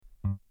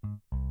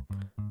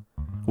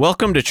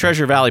Welcome to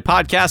Treasure Valley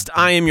Podcast.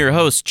 I am your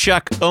host,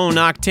 Chuck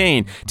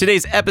O'Noctane.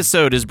 Today's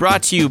episode is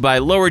brought to you by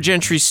Lower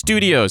Gentry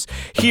Studios.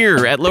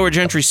 Here at Lower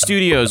Gentry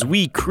Studios,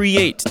 we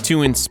create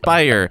to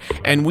inspire,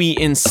 and we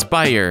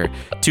inspire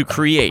to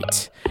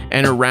create.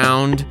 And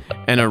around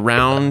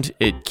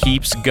it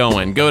keeps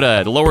going. Go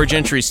to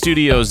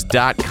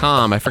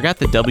lowergentrystudios.com. I forgot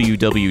the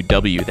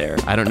www there.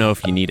 I don't know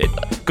if you need it.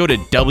 Go to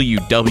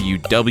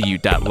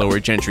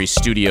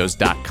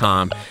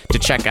www.lowergentrystudios.com to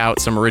check out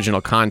some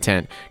original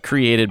content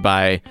created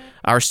by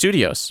our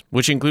studios,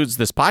 which includes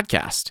this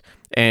podcast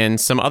and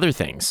some other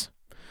things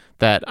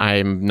that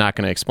I'm not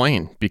going to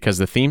explain because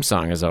the theme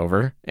song is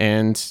over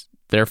and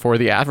therefore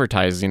the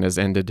advertising has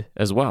ended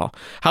as well.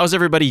 How's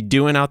everybody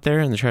doing out there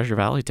in the Treasure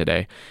Valley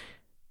today?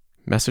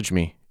 Message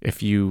me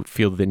if you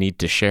feel the need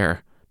to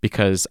share,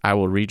 because I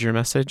will read your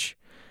message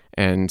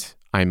and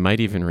I might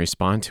even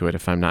respond to it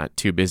if I'm not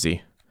too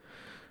busy.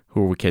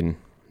 Who are we kidding?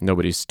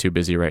 Nobody's too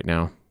busy right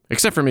now,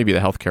 except for maybe the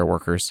healthcare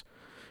workers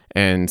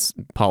and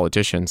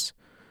politicians,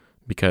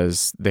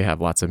 because they have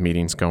lots of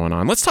meetings going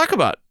on. Let's talk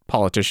about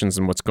politicians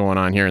and what's going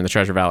on here in the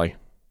Treasure Valley.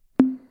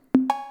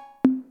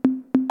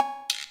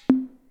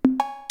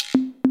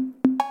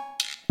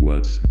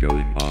 What's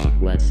going on?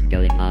 What's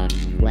going on?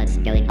 What's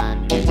going on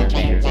in the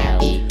Treasure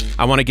Valley?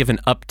 I want to give an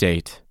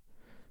update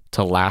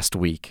to last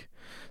week.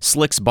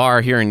 Slick's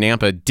Bar here in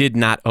Nampa did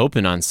not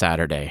open on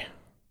Saturday.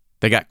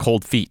 They got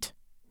cold feet.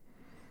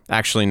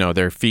 Actually, no,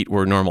 their feet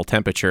were normal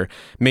temperature.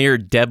 Mayor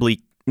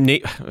Debbie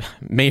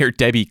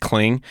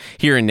Kling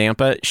here in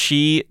Nampa,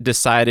 she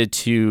decided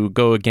to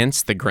go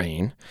against the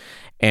grain.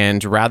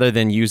 And rather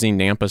than using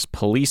Nampa's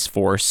police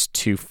force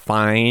to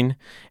fine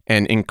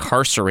and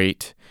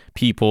incarcerate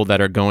people that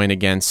are going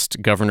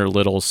against Governor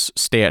Little's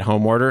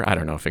stay-at-home order. I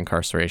don't know if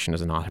incarceration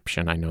is an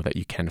option. I know that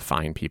you can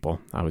fine people.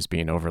 I was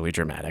being overly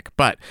dramatic.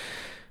 But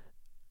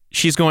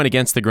she's going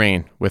against the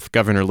grain with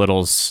Governor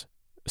Little's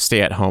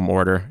stay-at-home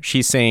order.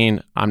 She's saying,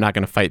 I'm not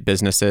going to fight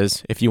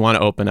businesses. If you want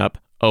to open up,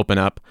 open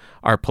up.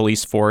 Our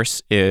police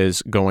force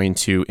is going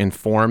to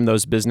inform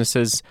those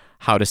businesses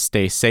how to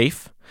stay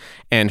safe.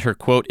 And her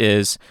quote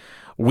is,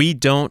 "We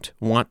don't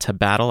want to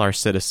battle our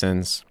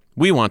citizens.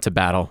 We want to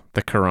battle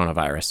the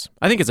coronavirus."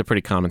 I think it's a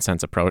pretty common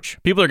sense approach.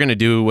 People are going to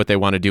do what they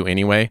want to do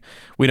anyway.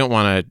 We don't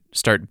want to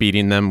start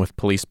beating them with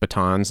police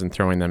batons and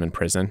throwing them in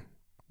prison.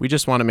 We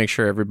just want to make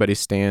sure everybody's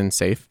staying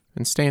safe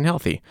and staying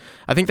healthy.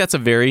 I think that's a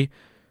very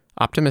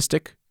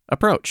optimistic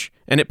approach.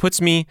 And it puts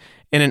me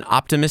in an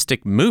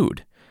optimistic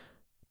mood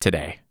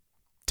today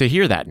to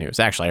hear that news.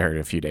 Actually, I heard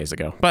it a few days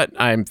ago. But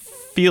I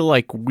feel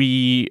like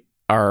we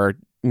are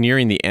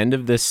nearing the end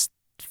of this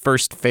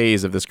first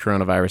phase of this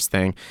coronavirus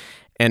thing.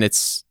 And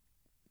it's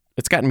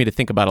gotten me to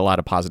think about a lot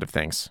of positive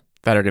things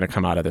that are going to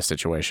come out of this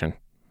situation.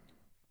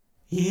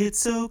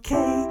 It's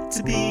okay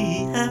to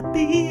be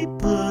happy,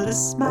 put a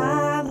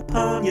smile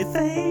upon your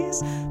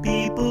face.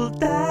 People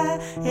die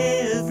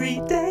every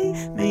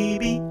day,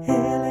 maybe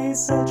hell ain't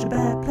such a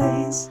bad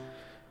place.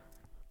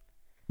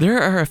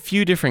 There are a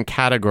few different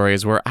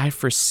categories where I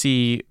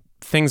foresee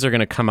things are going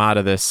to come out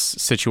of this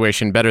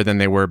situation better than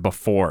they were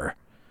before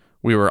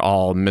we were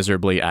all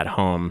miserably at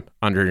home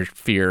under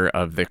fear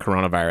of the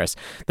coronavirus.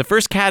 The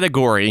first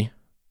category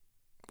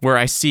where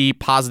I see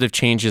positive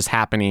changes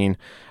happening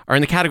are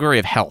in the category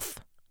of health.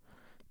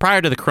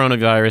 Prior to the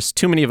coronavirus,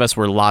 too many of us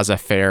were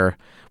laissez-faire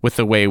with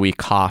the way we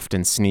coughed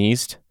and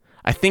sneezed.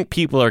 I think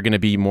people are going to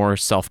be more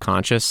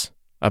self-conscious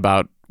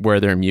about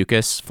where their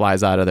mucus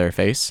flies out of their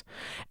face.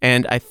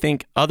 And I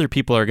think other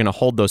people are going to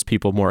hold those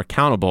people more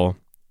accountable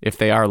if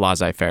they are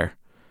laissez-faire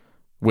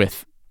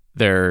with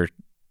their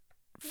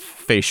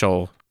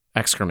facial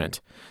excrement.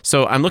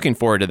 So I'm looking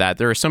forward to that.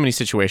 There are so many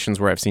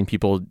situations where I've seen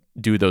people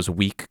do those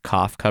weak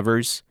cough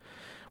covers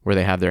where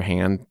they have their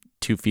hand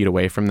 2 feet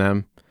away from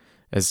them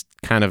as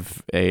kind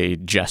of a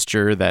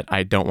gesture that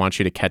I don't want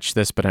you to catch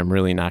this, but I'm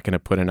really not going to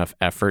put enough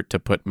effort to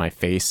put my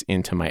face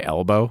into my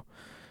elbow.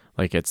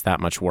 Like it's that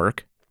much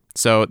work.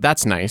 So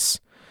that's nice.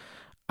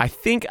 I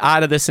think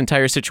out of this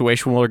entire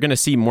situation, we're going to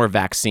see more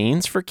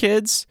vaccines for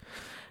kids.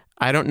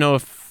 I don't know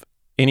if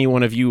any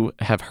one of you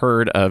have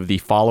heard of the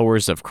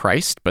Followers of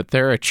Christ, but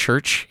they're a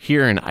church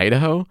here in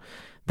Idaho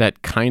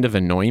that kind of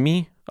annoy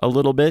me a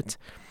little bit.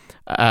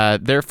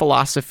 Their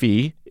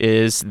philosophy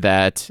is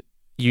that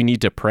you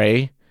need to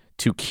pray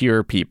to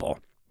cure people.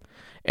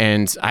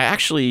 And I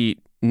actually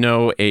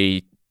know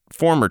a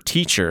former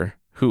teacher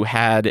who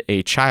had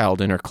a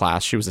child in her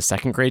class. She was a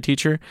second grade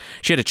teacher.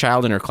 She had a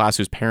child in her class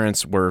whose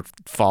parents were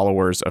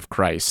followers of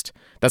Christ.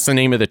 That's the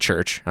name of the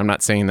church. I'm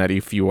not saying that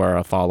if you are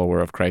a follower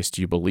of Christ,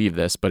 you believe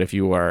this, but if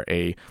you are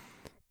a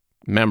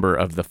member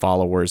of the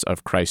Followers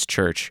of Christ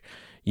church,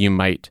 you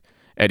might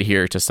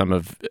adhere to some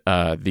of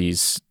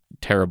these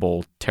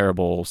terrible,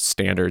 terrible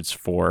standards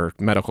for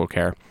medical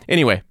care.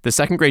 Anyway, the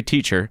second grade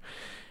teacher,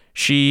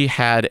 she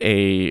had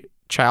a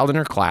child in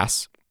her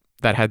class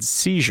that had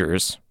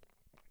seizures.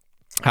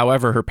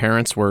 However, her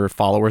parents were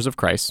followers of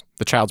Christ.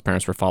 The child's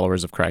parents were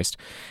followers of Christ,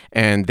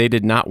 and they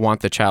did not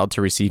want the child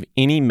to receive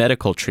any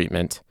medical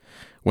treatment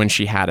when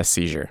she had a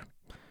seizure.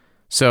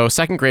 So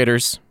second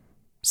graders,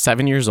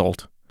 7 years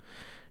old,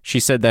 She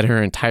said that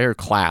her entire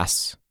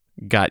class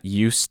got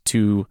used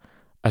to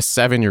a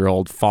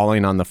 7-year-old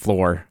falling on the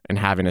floor and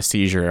having a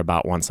seizure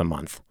about once a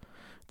month.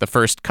 The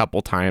first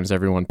couple times,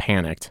 everyone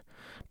panicked,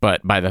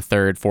 but by the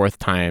third, fourth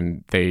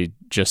time, they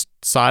just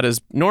saw it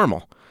as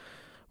normal.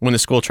 When the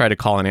school tried to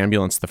call an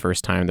ambulance the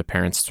first time, the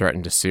parents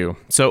threatened to sue.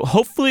 So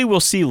hopefully we'll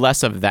see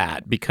less of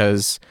that,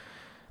 because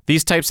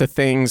these types of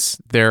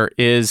things, there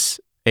is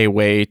a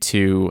way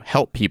to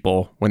help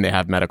people when they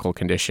have medical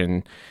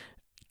conditions,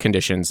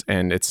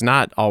 and it's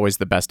not always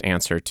the best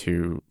answer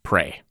to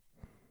pray.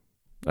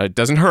 It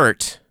doesn't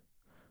hurt,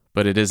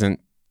 but it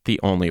isn't the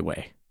only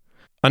way.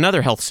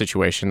 Another health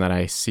situation that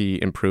I see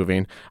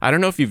improving, I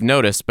don't know if you've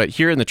noticed, but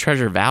here in the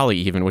Treasure Valley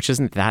even, which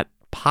isn't that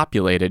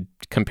populated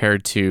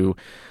compared to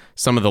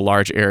some of the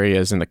large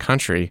areas in the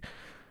country,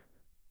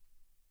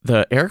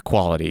 the air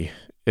quality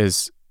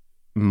is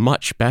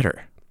much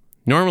better.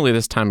 Normally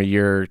this time of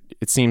year,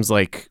 it seems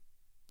like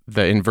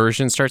the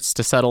inversion starts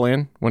to settle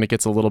in. When it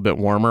gets a little bit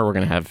warmer, we're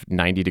going to have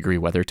 90-degree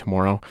weather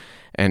tomorrow.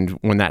 And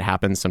when that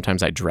happens,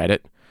 sometimes I dread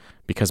it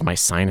because my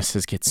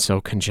sinuses get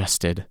so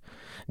congested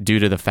due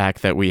to the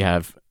fact that we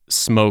have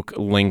smoke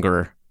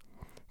linger,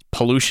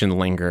 pollution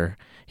linger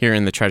here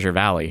in the Treasure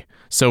Valley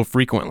so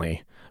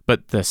frequently.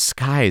 But the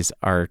skies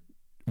are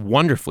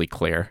wonderfully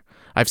clear.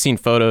 I've seen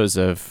photos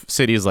of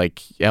cities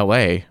like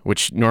LA,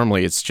 which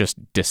normally it's just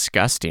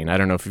disgusting. I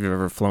don't know if you've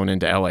ever flown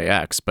into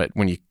LAX, but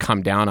when you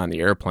come down on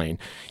the airplane,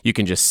 you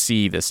can just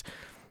see this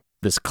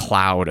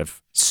cloud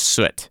of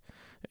soot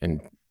and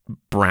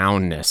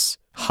brownness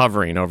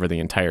hovering over the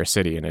entire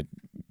city, and it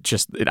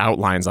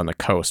outlines on the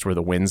coast where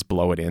the winds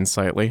blow it in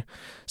slightly.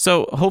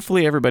 So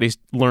hopefully everybody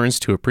learns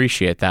to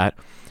appreciate that.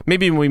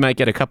 Maybe we might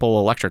get a couple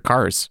electric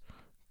cars,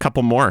 a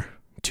couple more,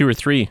 2 or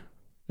 3.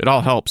 It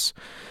all helps.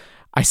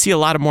 I see a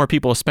lot of more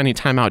people spending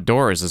time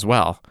outdoors as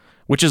well,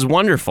 which is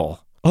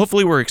wonderful.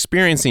 Hopefully we're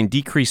experiencing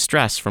decreased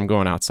stress from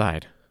going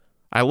outside.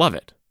 I love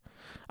it.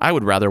 I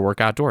would rather work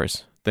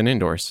outdoors than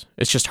indoors.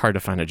 It's just hard to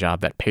find a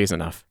job that pays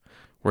enough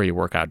where you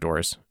work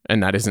outdoors,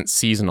 and that isn't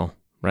seasonal,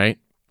 right?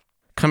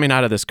 Coming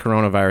out of this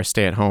coronavirus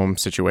stay-at-home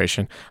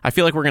situation, I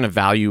feel like we're going to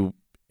value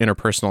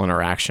interpersonal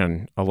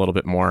interaction a little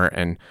bit more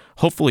and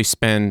hopefully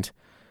spend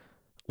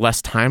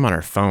less time on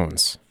our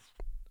phones.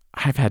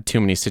 I've had too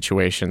many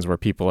situations where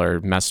people are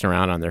messing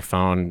around on their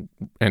phone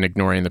and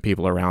ignoring the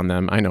people around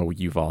them. I know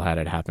you've all had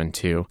it happen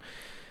too.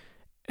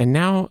 And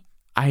now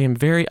I am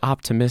very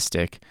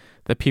optimistic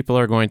that people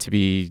are going to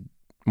be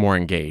more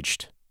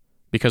engaged,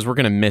 because we're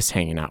going to miss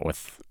hanging out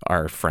with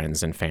our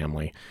friends and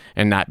family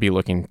and not be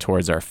looking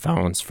towards our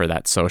phones for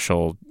that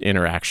social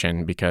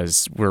interaction,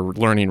 because we're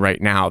learning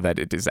right now that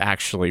it is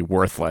actually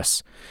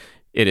worthless.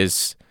 It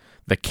is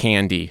the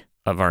candy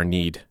of our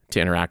need to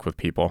interact with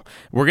people.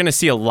 We're going to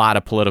see a lot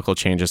of political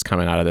changes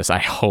coming out of this.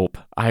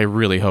 I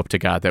really hope to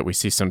God that we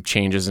see some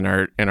changes in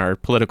our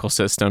political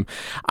system.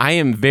 I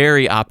am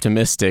very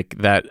optimistic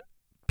that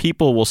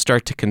people will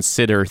start to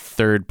consider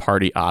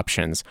third-party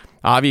options.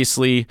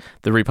 Obviously,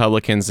 the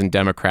Republicans and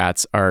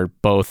Democrats are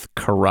both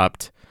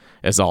corrupt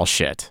as all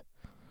shit.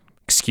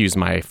 Excuse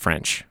my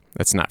French.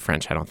 That's not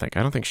French, I don't think.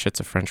 I don't think shit's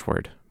a French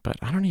word, but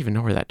I don't even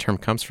know where that term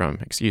comes from.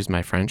 Excuse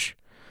my French.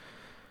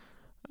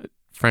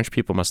 French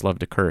people must love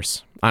to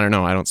curse. I don't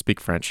know. I don't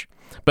speak French.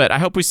 But I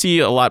hope we see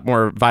a lot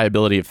more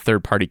viability of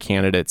third-party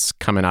candidates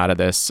coming out of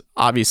this.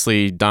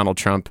 Obviously, Donald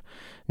Trump,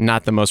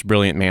 not the most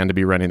brilliant man to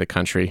be running the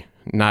country.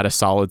 Not a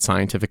solid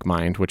scientific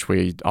mind, which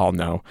we all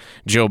know.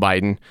 Joe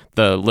Biden,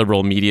 the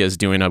liberal media is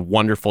doing a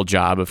wonderful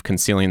job of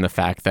concealing the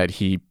fact that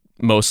he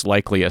most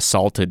likely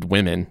assaulted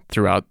women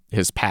throughout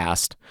his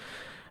past.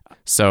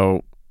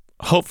 So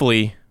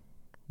hopefully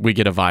we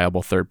get a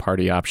viable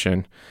third-party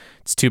option.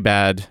 It's too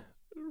bad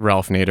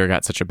Ralph Nader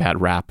got such a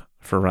bad rap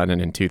for running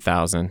in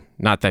 2000.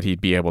 Not that he'd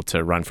be able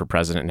to run for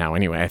president now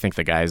anyway. I think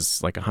the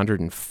guy's like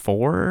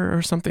 104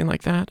 or something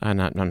like that. I'm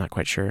not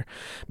quite sure.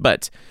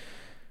 But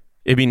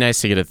it'd be nice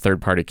to get a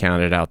third-party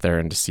candidate out there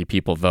and to see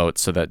people vote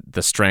so that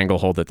the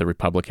stranglehold that the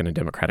Republican and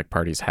Democratic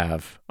parties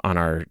have on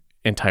our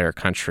entire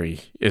country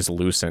is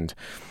loosened.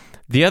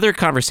 The other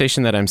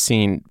conversation that I'm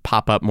seeing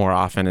pop up more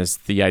often is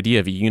the idea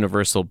of a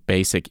universal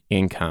basic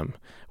income,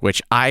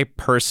 which I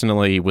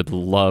personally would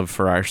love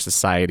for our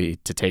society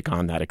to take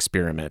on that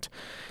experiment.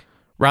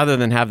 Rather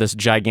than have this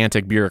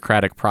gigantic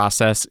bureaucratic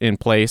process in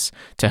place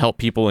to help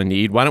people in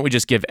need, why don't we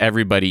just give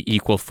everybody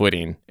equal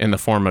footing in the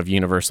form of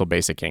universal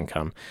basic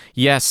income?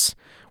 Yes,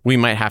 we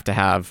might have to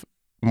have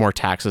more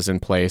taxes in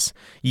place.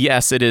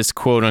 Yes, it is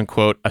quote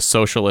unquote a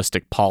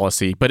socialistic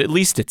policy, but at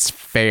least it's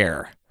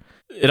fair.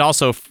 It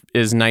also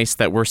is nice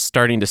that we're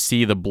starting to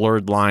see the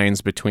blurred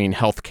lines between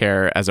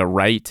healthcare as a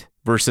right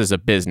versus a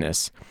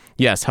business.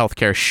 Yes,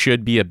 healthcare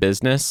should be a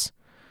business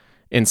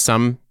in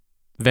some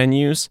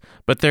venues,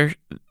 but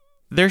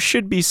there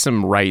should be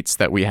some rights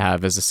that we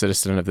have as a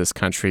citizen of this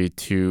country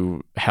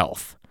to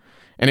health.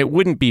 And it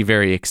wouldn't be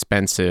very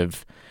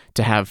expensive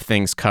to have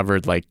things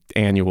covered like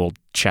annual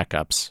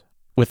checkups.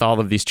 With all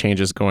of these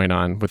changes going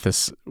on with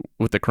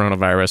the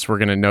coronavirus, we're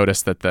going to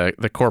notice that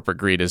the corporate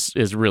greed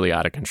is really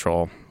out of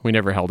control. We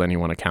never held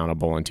anyone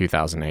accountable in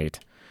 2008.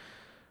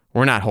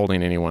 we're not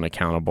holding anyone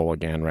accountable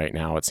again right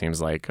now, it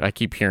seems like. I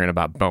keep hearing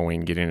about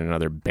Boeing getting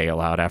another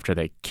bailout after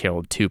they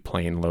killed 2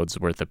 plane loads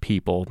worth of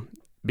people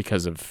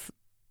because of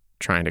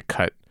trying to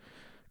cut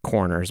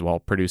corners while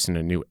producing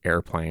a new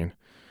airplane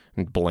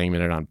and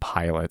blaming it on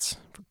pilots.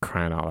 For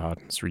crying out loud.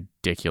 It's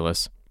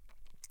ridiculous.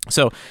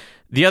 So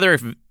the other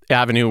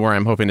avenue where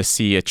I'm hoping to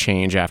see a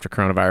change after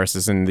coronavirus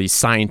is in the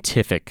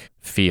scientific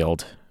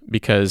field,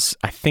 because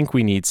I think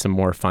we need some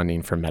more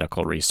funding for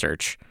medical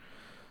research.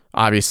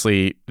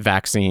 Obviously,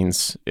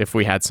 vaccines, if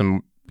we had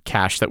some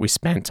cash that we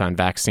spent on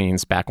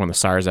vaccines back when the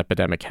SARS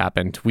epidemic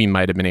happened, we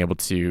might have been able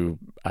to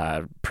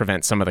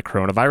prevent some of the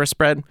coronavirus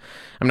spread.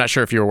 I'm not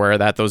sure if you're aware of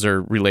that. Those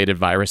are related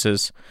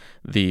viruses.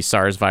 The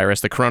SARS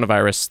virus, the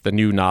coronavirus, the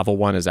new novel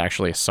one is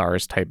actually a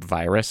SARS-type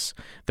virus.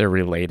 They're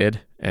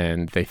related,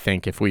 and they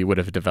think if we would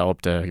have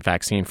developed a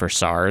vaccine for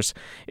SARS,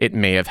 it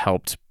may have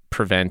helped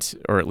prevent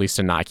or at least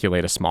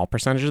inoculate a small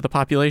percentage of the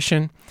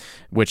population,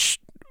 which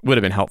would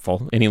have been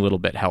helpful. Any little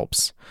bit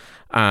helps.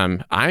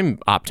 I'm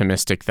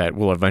optimistic that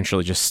we'll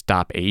eventually just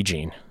stop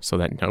aging so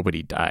that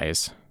nobody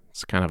dies.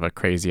 It's kind of a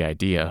crazy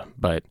idea,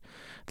 but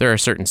there are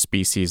certain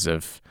species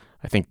of,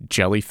 I think,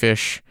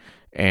 jellyfish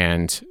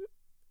and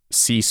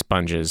sea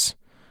sponges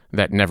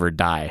that never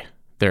die.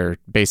 They're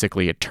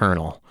basically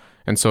eternal.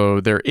 And so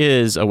there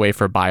is a way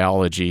for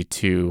biology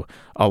to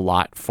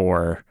allot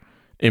for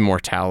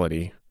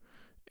immortality.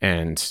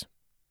 And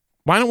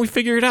why don't we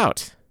figure it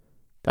out?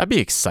 That'd be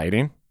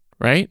exciting,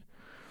 right?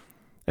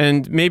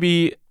 And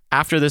maybe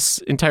after this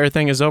entire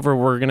thing is over,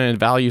 we're going to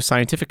value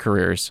scientific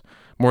careers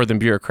more than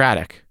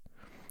bureaucratic.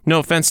 No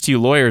offense to you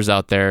lawyers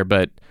out there,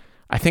 but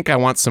I think I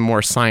want some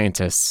more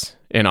scientists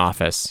in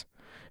office.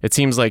 It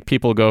seems like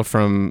people go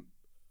from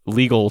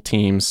legal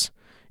teams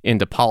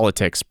into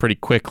politics pretty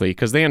quickly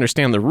because they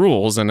understand the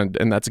rules, and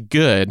that's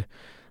good.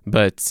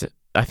 But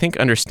I think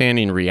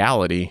understanding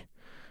reality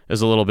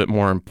is a little bit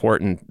more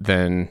important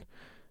than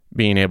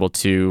being able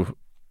to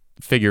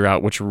figure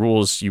out which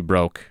rules you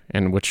broke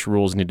and which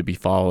rules need to be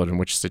followed in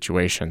which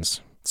situations.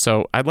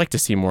 So I'd like to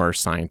see more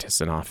scientists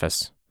in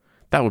office.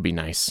 That would be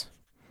nice.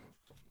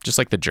 Just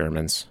like the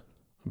Germans.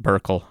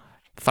 Merkel.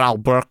 Frau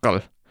Merkel.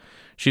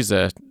 She's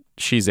a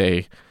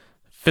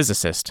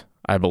physicist,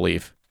 I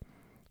believe.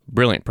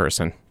 Brilliant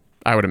person,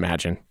 I would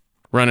imagine.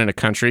 Running a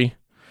country,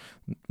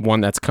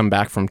 one that's come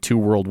back from 2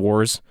 world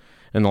wars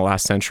in the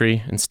last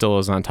century and still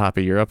is on top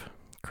of Europe.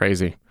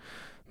 Crazy.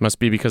 Must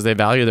be because they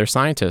value their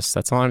scientists.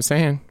 That's all I'm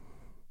saying.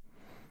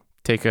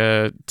 Take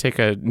a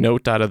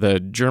note out of the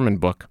German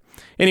book.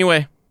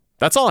 Anyway,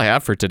 that's all I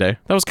have for today.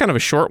 That was kind of a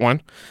short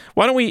one.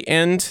 Why don't we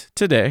end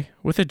today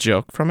with a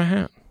joke from a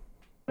hat?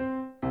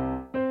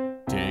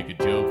 Take a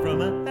joke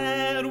from a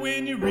hat.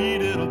 When you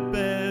read it, I'll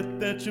bet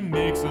that you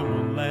make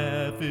someone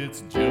laugh. It's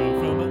a joke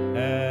from a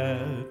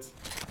hat.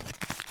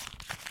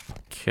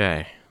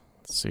 Okay,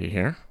 let's see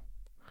here.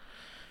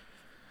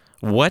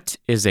 What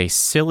is a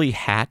silly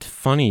hat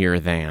funnier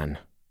than?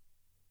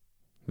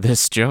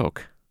 This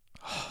joke.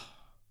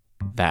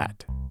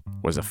 That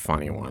was a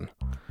funny one.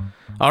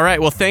 All right,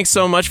 well, thanks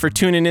so much for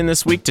tuning in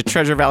this week to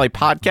Treasure Valley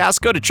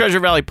Podcast. Go to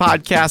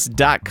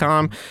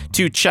treasurevalleypodcast.com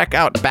to check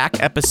out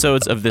back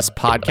episodes of this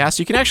podcast.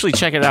 You can actually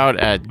check it out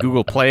at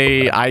Google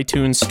Play,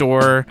 iTunes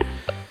Store,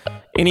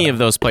 any of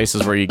those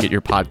places where you get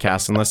your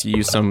podcasts, unless you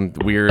use some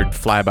weird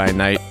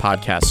fly-by-night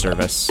podcast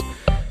service.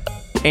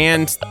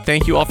 And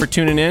thank you all for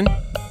tuning in.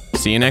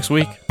 See you next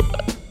week.